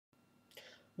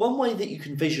one way that you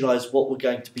can visualize what we're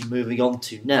going to be moving on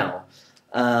to now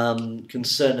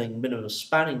concerning minimum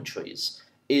spanning trees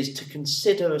is to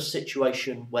consider a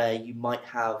situation where you might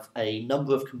have a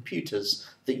number of computers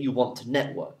that you want to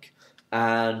network,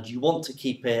 and you want to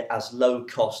keep it as low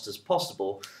cost as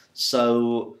possible.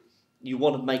 So you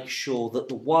want to make sure that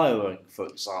the wiring, for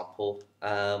example,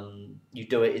 you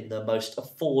do it in the most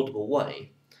affordable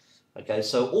way. Okay,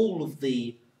 so all of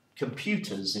the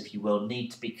computers, if you will, need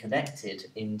to be connected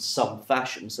in some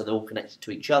fashion, so they're all connected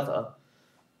to each other,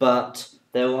 but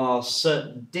there are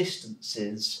certain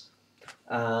distances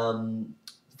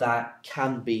that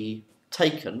can be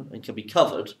taken and can be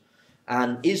covered,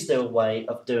 and is there a way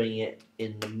of doing it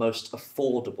in the most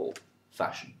affordable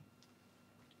fashion?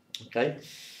 Okay,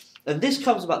 and this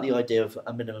comes about the idea of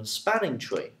a minimum spanning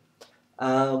tree.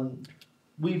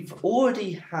 We've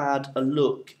already had a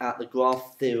look at the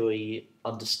graph theory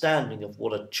understanding of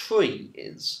what a tree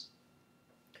is.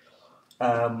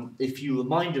 If you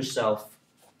remind yourself,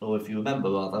 or if you remember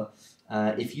rather,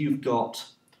 if you've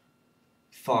got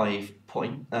 4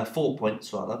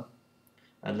 points rather,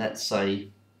 and let's say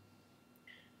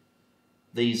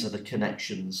these are the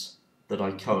connections that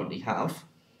I currently have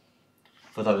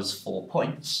for those 4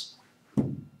 points,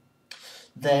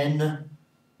 then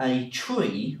a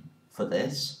tree for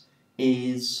this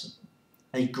is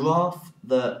a graph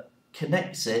that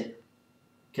connects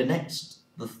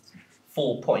the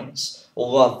 4 points,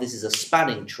 or rather this is a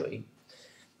spanning tree.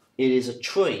 It is a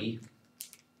tree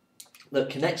that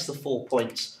connects the 4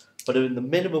 points, but in the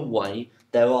minimum way.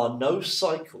 There are no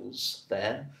cycles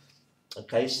there.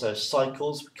 Okay, so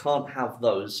cycles, we can't have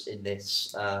those in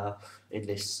this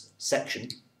section.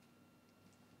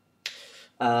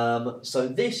 So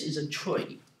this is a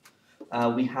tree.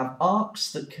 We have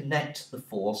arcs that connect the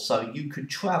 4, so you could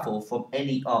travel from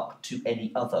any arc to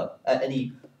any other,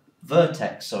 any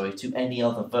vertex, to any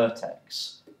other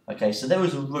vertex. Okay, so there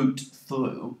is a route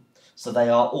through, so they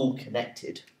are all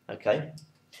connected. Okay,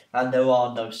 and there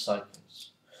are no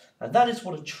cycles, and that is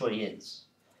what a tree is.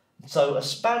 So a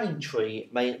spanning tree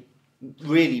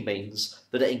really means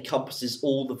that it encompasses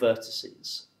all the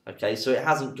vertices. Okay, so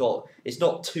it's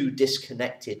not two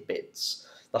disconnected bits.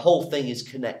 The whole thing is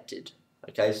connected.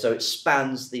 Okay, so it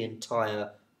spans the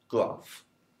entire graph.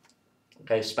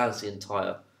 Okay, spans the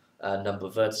entire number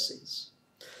of vertices.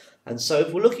 And so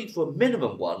if we're looking for a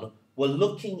minimum one, we're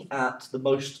looking at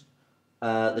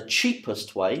the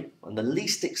cheapest way and the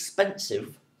least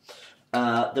expensive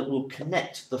that will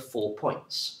connect the 4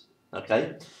 points.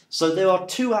 Okay, so there are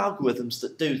 2 algorithms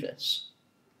that do this.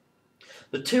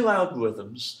 The 2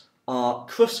 algorithms are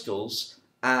Kruskal's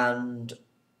and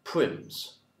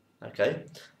Prim's. Okay,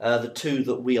 the 2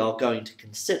 that we are going to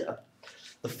consider.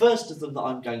 The first of them that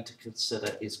I'm going to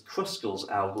consider is Kruskal's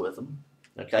algorithm.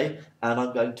 Okay, and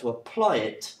I'm going to apply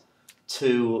it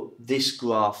to this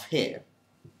graph here.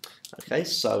 Okay,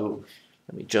 so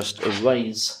let me just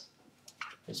erase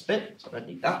this bit, so I don't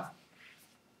need that.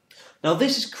 Now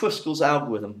this is Kruskal's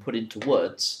algorithm put into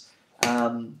words.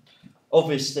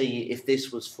 Obviously, if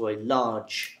this was for a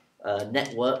large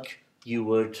network, you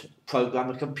would program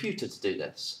a computer to do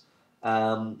this.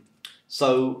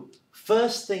 So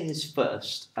first thing is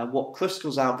first, and what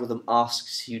Kruskal's algorithm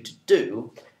asks you to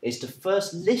do is to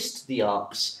first list the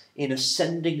arcs in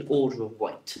ascending order of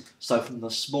weight, so from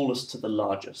the smallest to the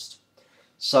largest.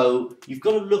 So you've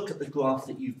got to look at the graph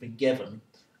that you've been given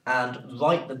and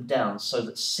write them down so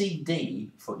that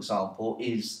CD, for example,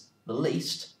 is the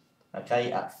least,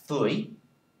 okay, at 3.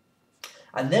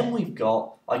 And then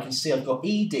I can see I've got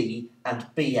ED and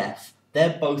BF.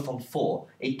 They're both on 4.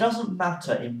 It doesn't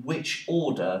matter in which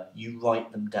order you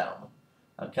write them down.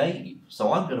 Okay,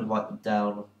 so I'm going to write them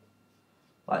down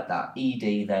like that,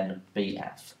 ED, then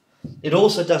BF. It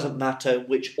also doesn't matter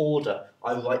which order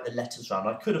I write the letters down.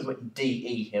 I could have written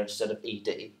DE here instead of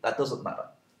ED. That doesn't matter.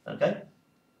 Okay?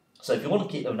 So if you want to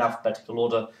keep them in alphabetical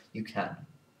order, you can.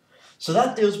 So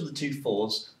that deals with the 2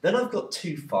 4s. Then I've got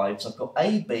 2 5s. I've got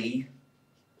AB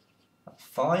at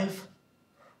 5.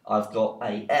 I've got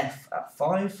AF at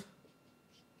 5.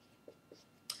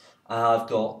 I've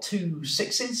got 2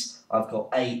 6s. I've got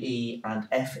AE and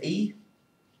FE.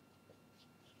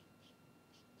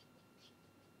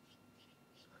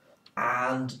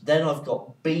 And then I've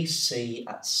got BC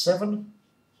at 7.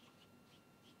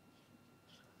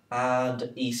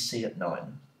 And EC at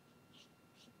 9.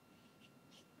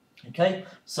 Okay,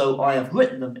 so I have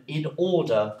written them in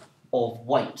order of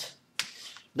weight.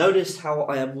 Notice how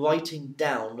I am writing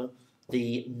down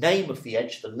the name of the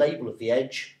edge, the label of the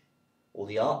edge, or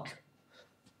the arc,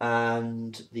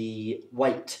 and the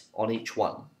weight on each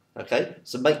one. Okay,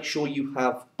 so make sure you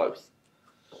have both.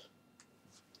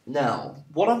 Now,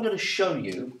 what I'm going to show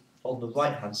you on the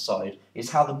right hand side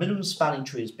is how the minimum spanning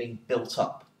tree is being built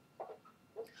up.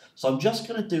 So I'm just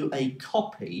going to do a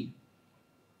copy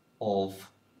of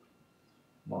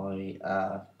my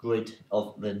grid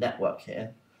of the network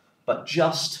here, but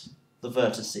just the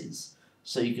vertices,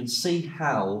 so you can see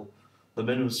how the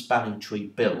minimum spanning tree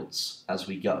builds as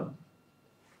we go.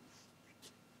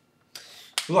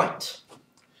 Right,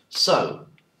 so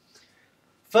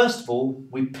first of all,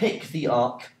 we pick the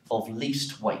arc of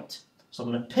least weight. So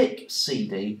I'm going to pick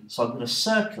CD, so I'm going to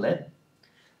circle it,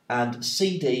 and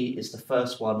CD is the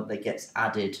first one that gets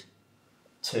added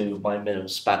to my minimum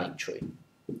spanning tree.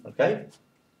 Okay?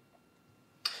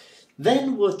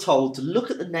 Then we're told to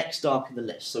look at the next arc in the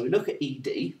list. So we look at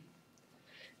ED.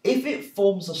 If it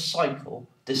forms a cycle,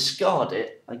 discard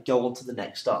it and go on to the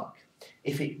next arc.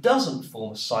 If it doesn't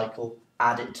form a cycle,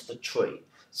 add it to the tree.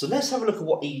 So let's have a look at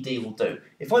what ED will do.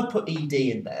 If I put ED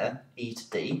in there, E to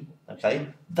D, okay,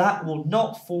 that will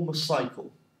not form a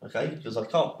cycle, okay, because I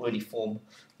can't really form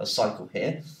a cycle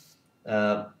here.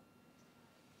 So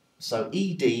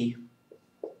ED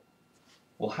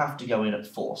will have to go in at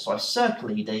 4. So I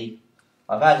circle ED,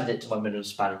 I've added it to my minimum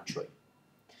spanning tree.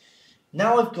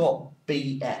 Now I've got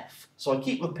BF, so I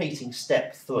keep repeating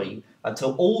step 3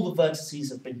 until all the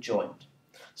vertices have been joined.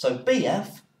 So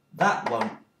BF, that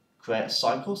won't create a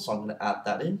cycle, so I'm going to add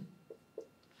that in.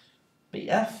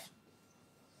 BF.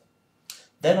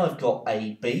 Then I've got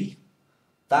AB,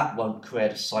 that won't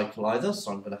create a cycle either,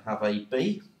 so I'm going to have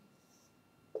AB.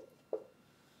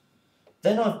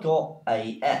 Then I've got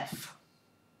AF.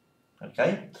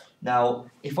 Okay, now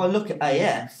if I look at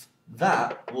AF,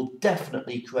 that will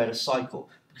definitely create a cycle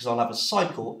because I'll have a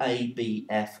cycle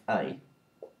ABFA.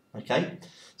 Okay,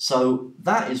 so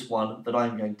that is one that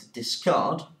I'm going to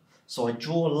discard. So I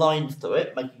draw a line through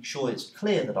it, making sure it's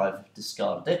clear that I've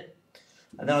discarded it.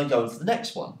 And then I go to the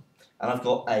next one, and I've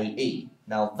got AE.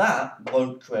 Now that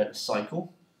won't create a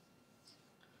cycle.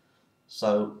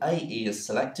 So AE is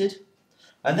selected.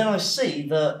 And then I see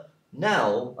that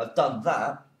now I've done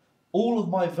that, all of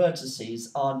my vertices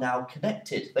are now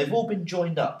connected. They've all been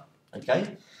joined up,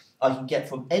 okay? I can get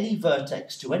from any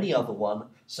vertex to any other one,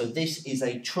 so this is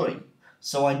a tree.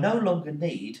 So I no longer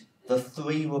need the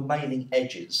 3 remaining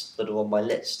edges that are on my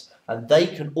list, and they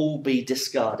can all be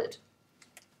discarded.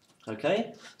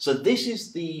 Okay? So this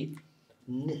is the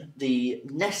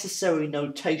necessary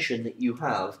notation that you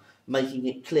have, making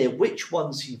it clear which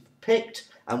ones you've picked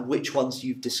and which ones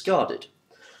you've discarded.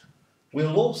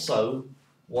 We'll also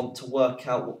want to work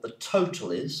out what the total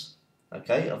is,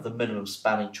 okay, of the minimum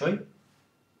spanning tree.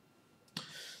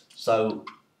 So,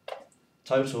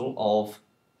 total of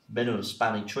minimum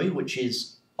spanning tree, which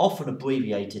is often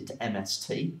abbreviated to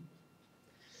MST,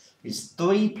 is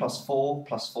 3 plus 4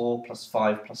 plus 4 plus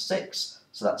 5 plus 6.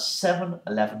 So that's 7,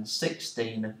 11,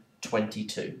 16,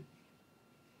 22.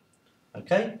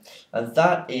 Okay, and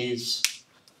that is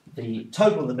the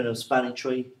total of the minimum spanning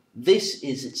tree. This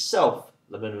is itself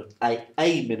the minimum,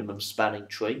 a minimum spanning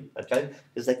tree, okay,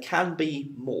 because there can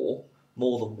be more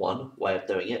than one way of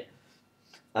doing it.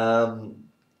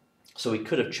 So we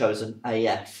could have chosen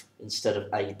AF instead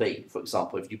of AB, for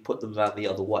example, if you put them around the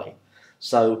other way.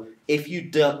 So if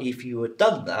you had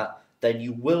done that, then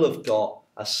you will have got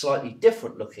a slightly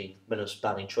different looking minimum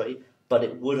spanning tree, but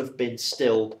it would have been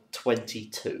still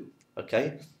 22.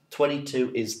 Okay,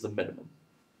 22 is the minimum.